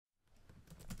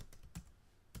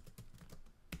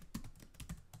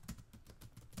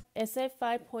Essay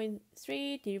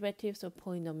 5.3, derivatives of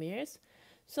polynomials.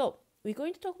 So we're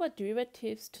going to talk about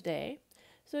derivatives today.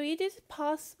 So it is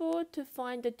possible to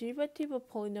find the derivative of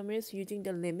polynomials using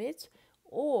the limits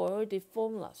or the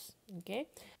formulas. Okay,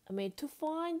 to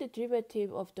find the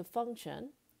derivative of the function.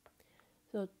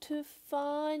 So to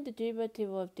find the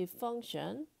derivative of the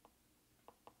function,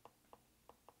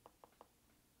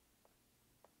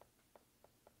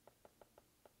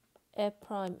 f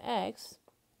prime x,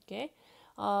 okay,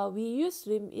 we use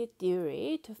limit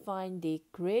theory to find the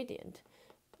gradient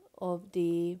of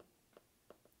the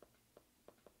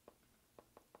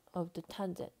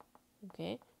tangent,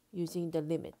 okay, using the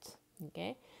limit.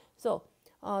 Okay, so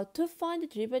to find the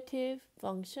derivative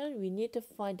function, we need to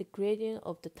find the gradient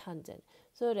of the tangent.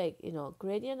 So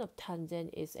gradient of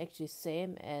tangent is actually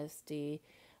same as the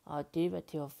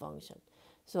derivative of function.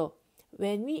 So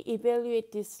when we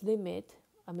evaluate this limit,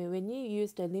 when you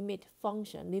use the limit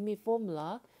function, limit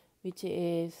formula, which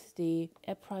is the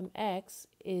f prime x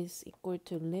is equal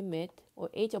to limit, or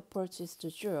h approaches to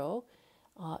 0,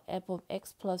 f of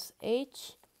x plus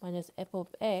h minus f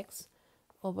of x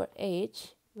over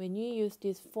h. When you use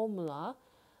this formula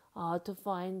to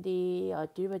find the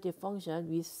derivative function,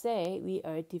 we say we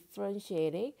are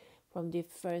differentiating from the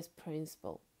first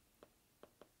principle.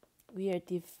 We are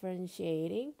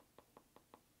differentiating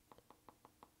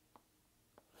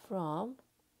from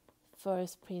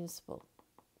first principle.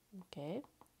 Okay.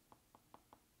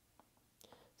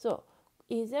 So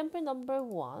example number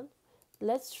 1,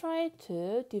 let's try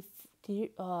to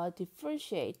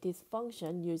differentiate this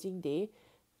function using the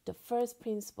first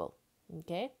principle.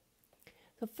 Okay.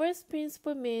 So first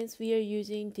principle means we are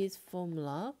using this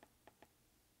formula.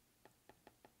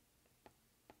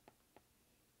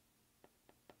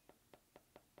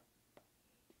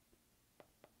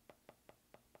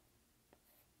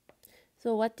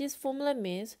 So what this formula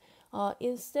means,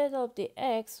 instead of the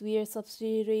x, we are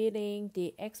substituting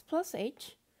the x plus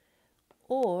h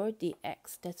or the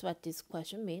x. That's what this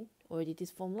question means, or this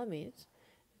formula means.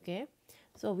 Okay,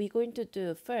 so we're going to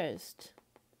do first,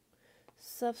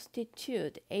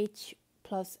 substitute h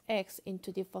plus x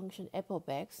into the function f of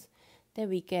x. Then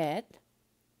we get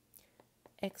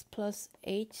x plus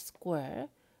h squared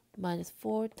minus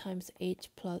 4 times h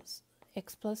plus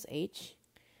x plus h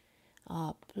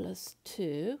plus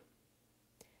 2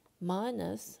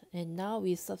 minus, and now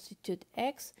we substitute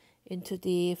x into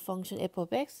the function f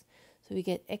of x, so we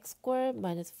get x squared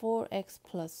minus 4x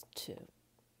plus 2,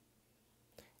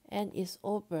 and is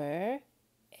over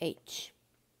h.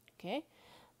 Okay,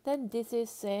 then this is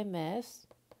same as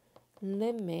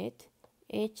limit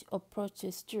h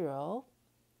approaches 0,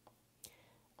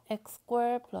 x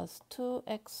squared plus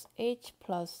 2xh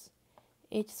plus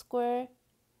h squared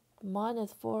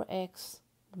minus 4x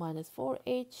minus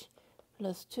 4h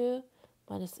plus 2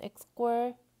 minus x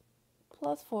squared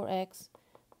plus 4x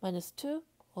minus 2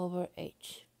 over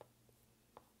h.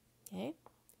 Okay,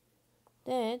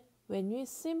 then when we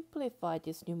simplify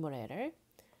this numerator,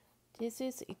 this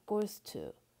is equals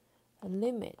to a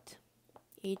limit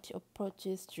h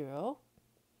approaches 0,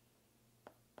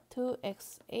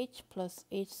 2xh plus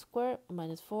h squared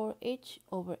minus 4h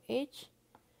over h,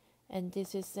 and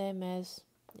this is same as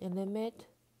a limit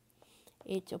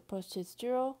h approaches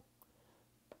 0,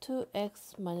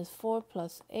 2x minus 4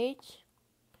 plus h,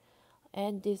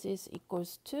 and this is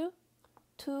equals to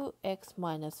 2x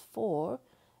minus 4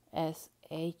 as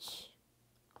h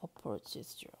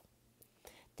approaches 0.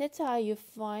 That's how you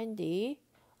find the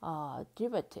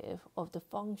derivative of the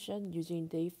function using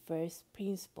the first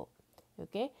principle.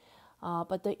 Okay,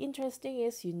 but the interesting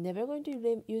is you're never going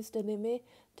to use the limit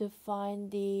to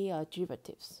find the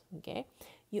derivatives. Okay,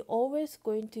 you're always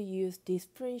going to use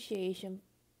differentiation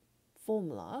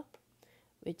formula,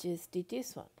 which is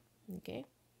this one. Okay,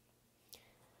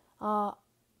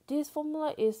 this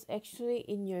formula is actually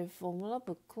in your formula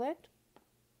booklet.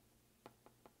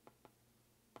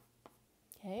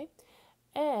 Okay,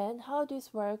 and how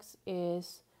this works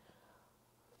is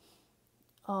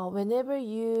whenever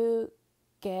you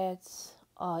get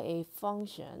a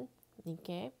function,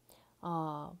 okay,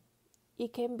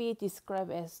 it can be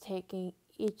described as taking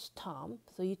each term.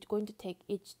 So you're going to take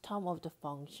each term of the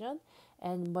function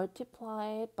and multiply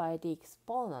it by the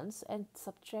exponents and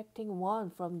subtracting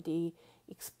 1 from the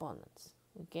exponents.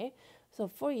 Okay, so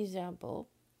for example,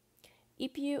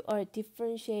 if you are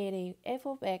differentiating f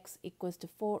of x equals to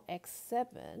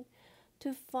 4x7,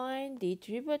 to find the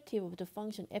derivative of the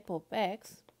function f of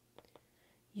x,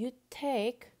 you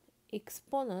take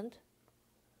exponent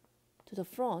to the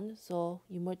front, so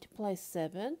you multiply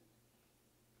 7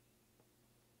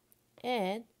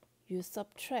 and you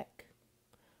subtract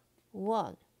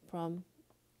 1 from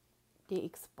the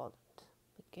exponent.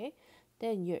 Okay,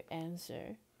 then your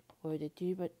answer or the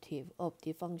derivative of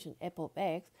the function f of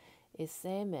x is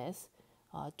same as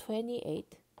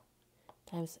 28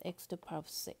 times x to the power of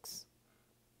 6.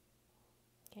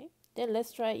 Okay, then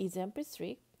let's try example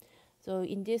 3. So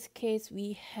in this case,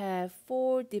 we have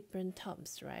 4 different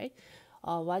terms, right?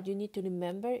 What you need to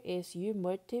remember is you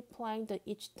multiplying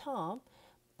each term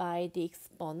by the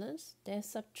exponents, then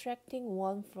subtracting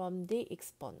 1 from the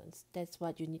exponents. That's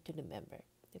what you need to remember.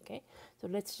 Okay, so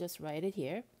let's just write it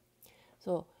here.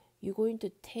 So you're going to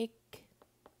take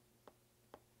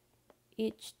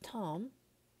each term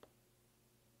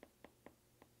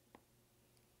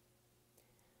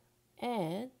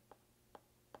and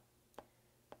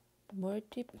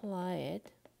multiply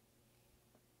it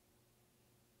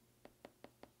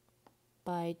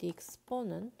by the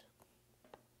exponent,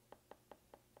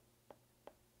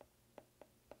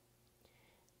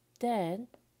 then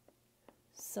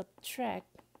subtract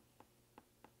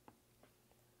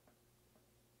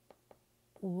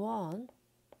 1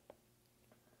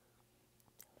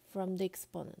 from the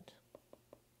exponent.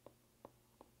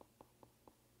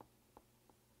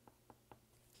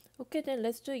 Okay, then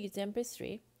let's do example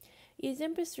 3.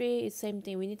 Example 3 is same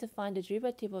thing. We need to find the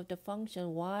derivative of the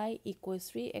function y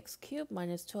equals 3x cubed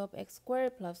minus 12x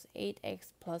squared plus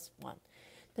 8x plus 1.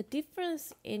 The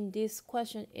difference in this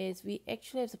question is we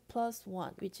actually have the plus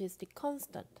 1, which is the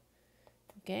constant.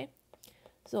 Okay,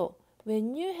 so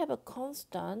when you have a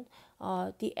constant,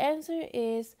 the answer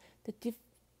is the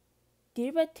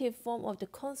derivative form of the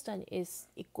constant is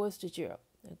equals to 0.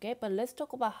 Okay, but let's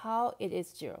talk about how it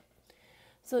is 0.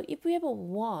 So if we have a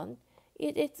 1,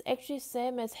 it's actually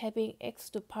same as having x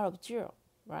to the power of 0,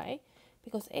 right?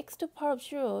 Because x to the power of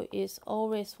 0 is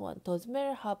always 1. Doesn't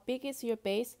matter how big is your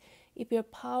base. If your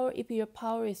power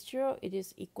is 0, it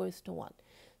is equals to 1.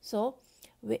 So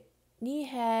when you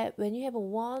have a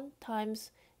 1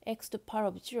 times x to the power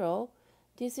of 0,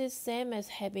 this is same as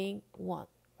having 1,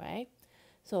 right?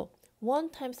 So 1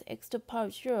 times x to the power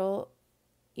of 0,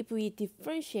 if we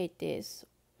differentiate this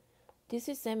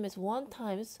is same as 1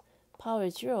 times power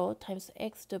 0 times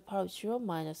x to the power of 0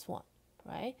 minus 1,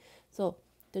 right? So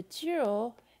the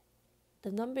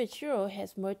number 0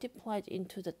 has multiplied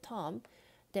into the term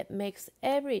that makes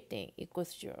everything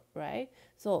equals 0, right?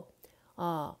 So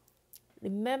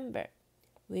remember,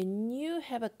 when you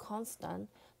have a constant,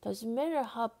 doesn't matter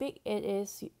how big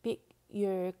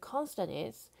your constant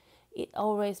is, it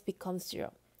always becomes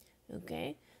 0.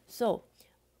 Okay, so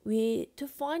to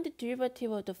find the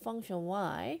derivative of the function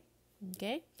y,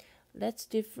 okay, let's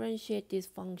differentiate this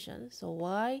function. So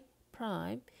y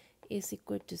prime is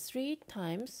equal to 3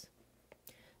 times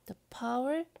the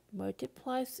power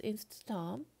multiplies into the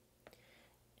term,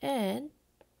 and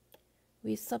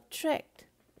we subtract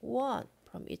 1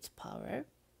 from each power,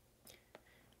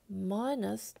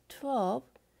 minus 12,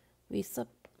 we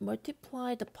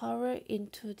multiply the power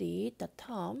into the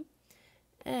term,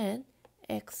 and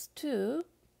x2,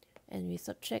 and we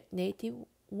subtract negative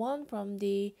 1 from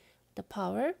the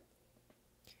power,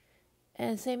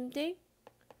 and same thing,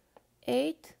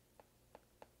 8,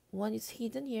 1 is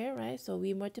hidden here, right? So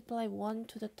we multiply 1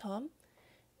 to the term,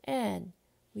 and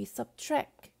we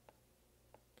subtract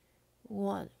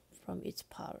 1 from each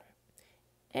power,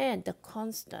 and the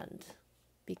constant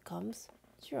becomes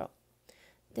 0.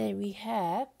 Then we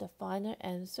have the final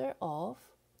answer of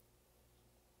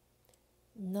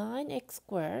 9x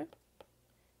squared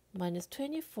minus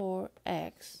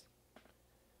 24x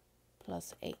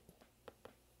plus 8.